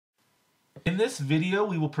In this video,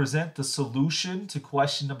 we will present the solution to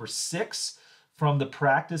question number 6 from the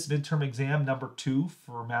practice midterm exam number 2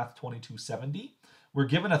 for Math 2270. We're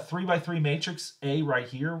given a 3 by 3 matrix A right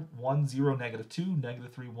here, 1, 0, negative 2,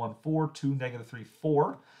 negative 3, 1, 4, 2, negative 3,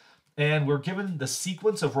 4. And we're given the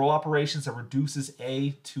sequence of row operations that reduces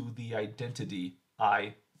A to the identity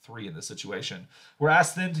I3 in this situation. We're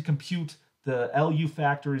asked then to compute the LU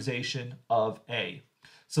factorization of A.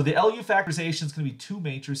 So the LU factorization is going to be two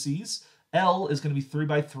matrices. L is going to be 3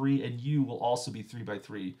 by 3, and U will also be 3 by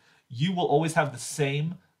 3. U will always have the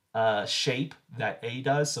same shape that A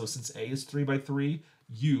does. So since A is 3 by 3,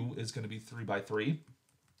 U is going to be 3 by 3.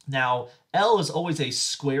 Now, L is always a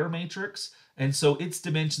square matrix, and so its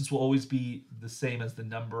dimensions will always be the same as the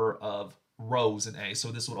number of rows in A.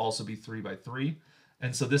 So this would also be 3 by 3.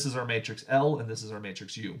 And so this is our matrix L, and this is our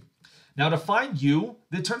matrix U. Now to find U,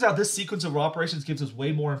 it turns out this sequence of operations gives us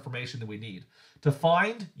way more information than we need. To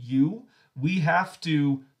find U, we have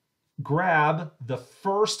to grab the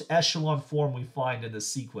first echelon form we find in this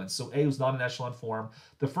sequence. So A was not an echelon form.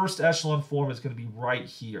 The first echelon form is going to be right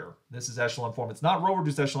here. This is echelon form. It's not row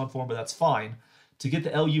reduced echelon form, but that's fine. To get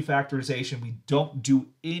the LU factorization, we don't do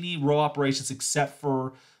any row operations except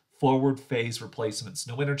for forward phase replacements.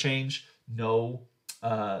 No interchange, no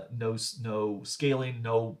scaling,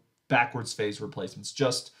 no backwards phase replacements,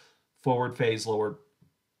 just forward phase lower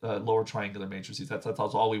triangular matrices. That's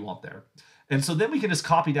all we want there. And so then we can just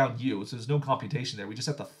copy down U. So there's no computation there. We just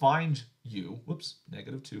have to find U. Whoops,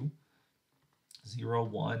 negative 2, 0,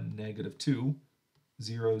 1, negative 2,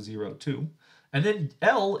 0, 0, 2. And then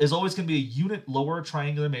L is always going to be a unit lower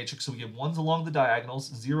triangular matrix. So we get 1s along the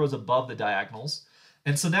diagonals, 0s above the diagonals.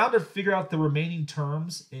 And so now to figure out the remaining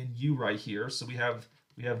terms in U right here, so we have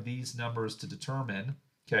these numbers to determine.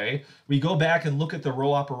 Okay, we go back and look at the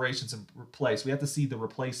row operations and replace. We have to see the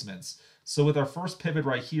replacements. So with our first pivot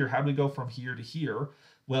right here, how do we go from here to here?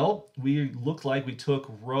 Well, we looked like we took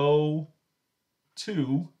row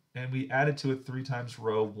 2 and we added to it 3 times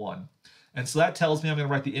row 1. And so that tells me I'm going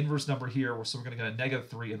to write the inverse number here. So we're going to get a negative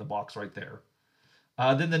 3 in the box right there.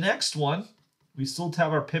 Then the next one, we still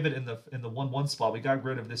have our pivot in the 1, 1 spot. We got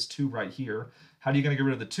rid of this 2 right here. How are you going to get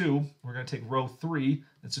rid of the 2? We're going to take row 3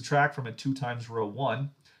 and subtract from it 2 times row 1.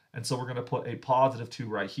 And so we're going to put a positive 2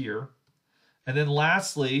 right here. And then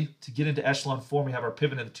lastly, to get into echelon form, we have our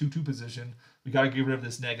pivot in the 2, 2 position. We got to get rid of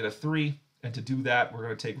this negative 3. And to do that, we're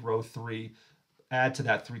going to take row 3, add to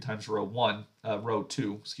that 3 times row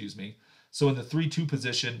 2, excuse me. So in the 3, 2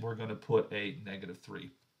 position, we're going to put a negative 3.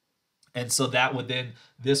 And so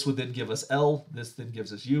this would then give us L, this then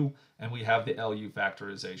gives us U, and we have the LU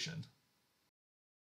factorization.